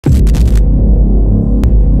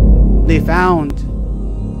they found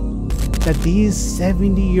that these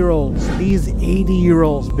 70-year-olds, these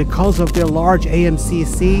 80-year-olds, because of their large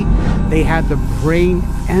AMCC, they had the brain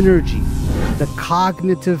energy, the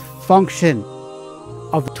cognitive function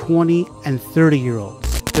of 20 and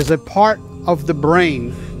 30-year-olds. There's a part of the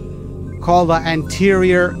brain called the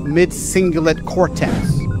anterior mid-cingulate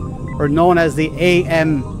cortex, or known as the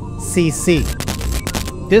AMCC.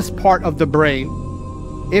 This part of the brain,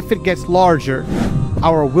 if it gets larger,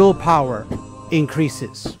 our willpower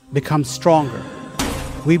increases, becomes stronger.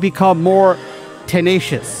 We become more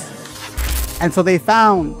tenacious. And so they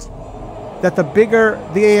found that the bigger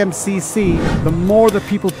the AMCC, the more the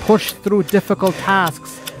people push through difficult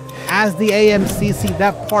tasks. As the AMCC,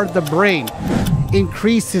 that part of the brain,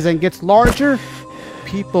 increases and gets larger,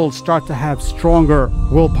 people start to have stronger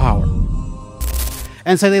willpower.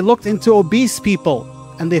 And so they looked into obese people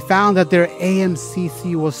and they found that their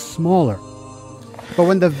AMCC was smaller. But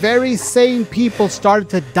when the very same people started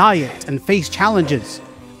to diet and face challenges,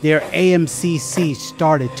 their AMCC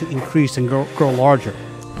started to increase and grow larger.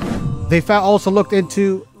 They also looked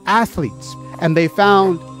into athletes and they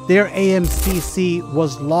found their AMCC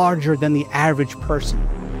was larger than the average person.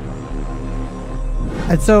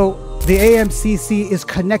 And so the AMCC is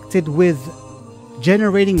connected with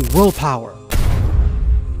generating willpower.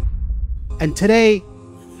 And today,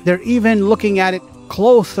 they're even looking at it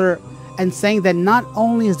closer and saying that not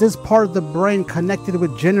only is this part of the brain connected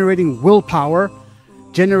with generating willpower,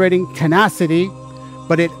 generating tenacity,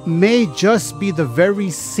 but it may just be the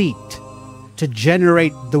very seat to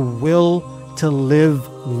generate the will to live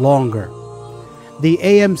longer. The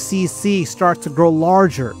AMCC starts to grow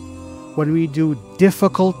larger when we do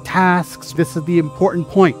difficult tasks. This is the important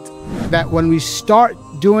point, that when we start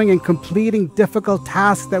doing and completing difficult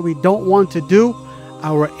tasks that we don't want to do,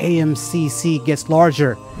 our AMCC gets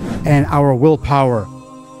larger and our willpower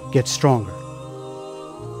gets stronger.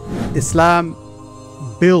 Islam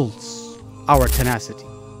builds our tenacity.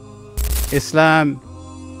 Islam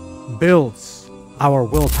builds our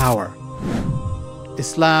willpower.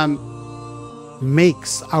 Islam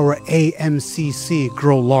makes our AMCC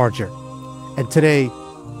grow larger. And today,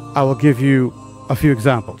 I will give you a few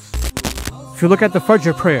examples. If you look at the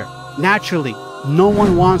Fajr prayer, naturally, no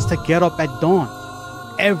one wants to get up at dawn.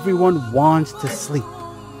 Everyone wants to sleep.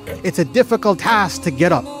 It's a difficult task to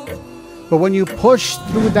get up. But when you push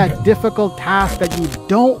through that difficult task that you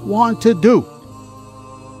don't want to do,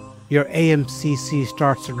 your AMCC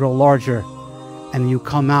starts to grow larger and you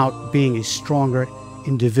come out being a stronger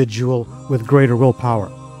individual with greater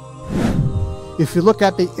willpower. If you look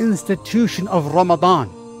at the institution of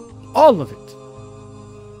Ramadan, all of it,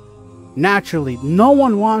 naturally, no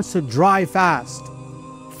one wants to dry fast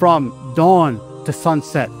from dawn to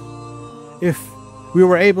sunset. If we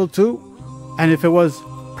were able to, and if it was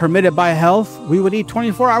permitted by health, we would eat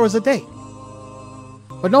 24 hours a day.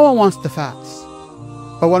 But no one wants to fast.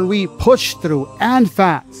 But when we push through and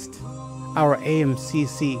fast, our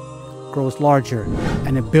AMCC grows larger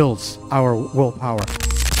and it builds our willpower.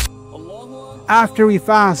 After we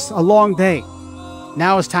fast a long day,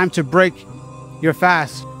 now it's time to break your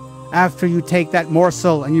fast. After you take that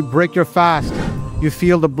morsel and you break your fast, you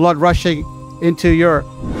feel the blood rushing into your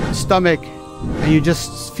stomach and you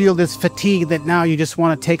just feel this fatigue that now you just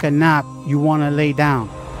want to take a nap, you want to lay down.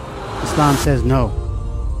 Islam says no.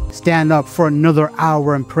 Stand up for another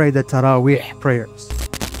hour and pray the Taraweeh prayers.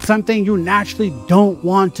 Something you naturally don't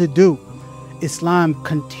want to do. Islam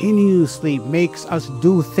continuously makes us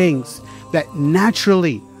do things that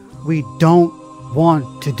naturally we don't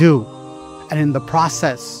want to do. And in the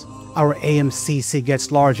process, our AMCC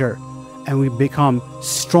gets larger and we become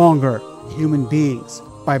stronger human beings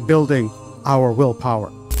by building our willpower.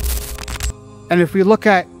 And if we look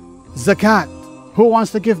at Zakat, who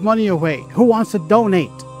wants to give money away? Who wants to donate?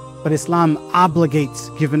 But Islam obligates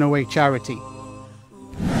giving away charity.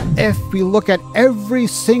 If we look at every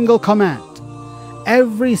single command,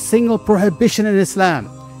 every single prohibition in Islam,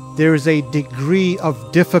 there is a degree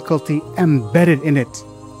of difficulty embedded in it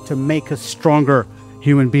to make us stronger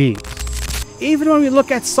human beings. Even when we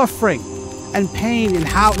look at suffering and pain and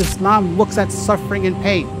how Islam looks at suffering and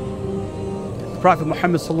pain, the Prophet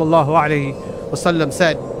Muhammad sallallahu alaihi wasallam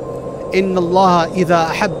said, "Inna Allah idha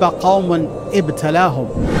ahabba qawman ibtalahum."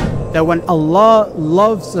 That when Allah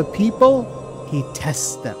loves a people, He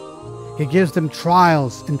tests them. He gives them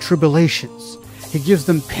trials and tribulations. He gives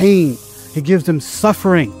them pain. He gives them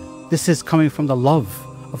suffering. This is coming from the love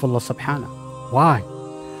of Allah subhanahu. Why?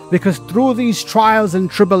 Because through these trials and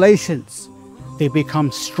tribulations, they become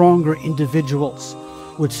stronger individuals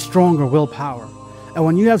with stronger willpower. And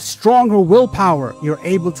when you have stronger willpower, you're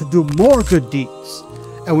able to do more good deeds.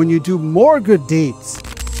 And when you do more good deeds,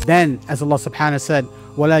 then as Allah subhanahu wa ta'ala said,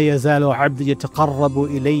 وَلَا يَزَالُ عَبْدِي يَتَقَرَّبُ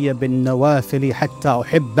إِلَيَّ بِالنَّوَافِلِ حَتَّى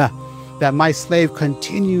أُحِبَّهُ, that my slave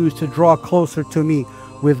continues to draw closer to me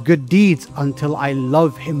with good deeds until I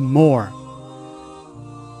love him more.